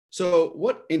So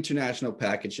what international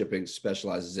package shipping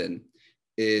specializes in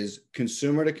is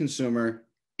consumer to consumer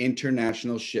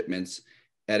international shipments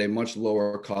at a much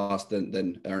lower cost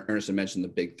than Ernest mentioned, the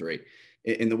big three.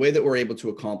 And the way that we're able to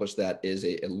accomplish that is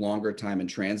a longer time in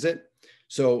transit.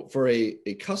 So for a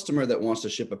customer that wants to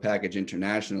ship a package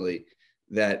internationally,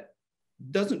 that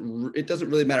it doesn't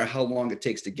really matter how long it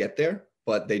takes to get there,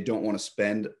 but they don't want to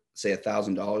spend, say,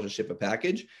 $1,000 to ship a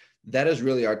package. That is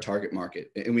really our target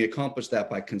market. And we accomplish that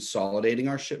by consolidating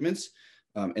our shipments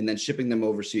and then shipping them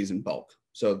overseas in bulk.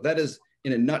 So that is,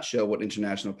 in a nutshell, what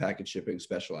international package shipping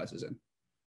specializes in.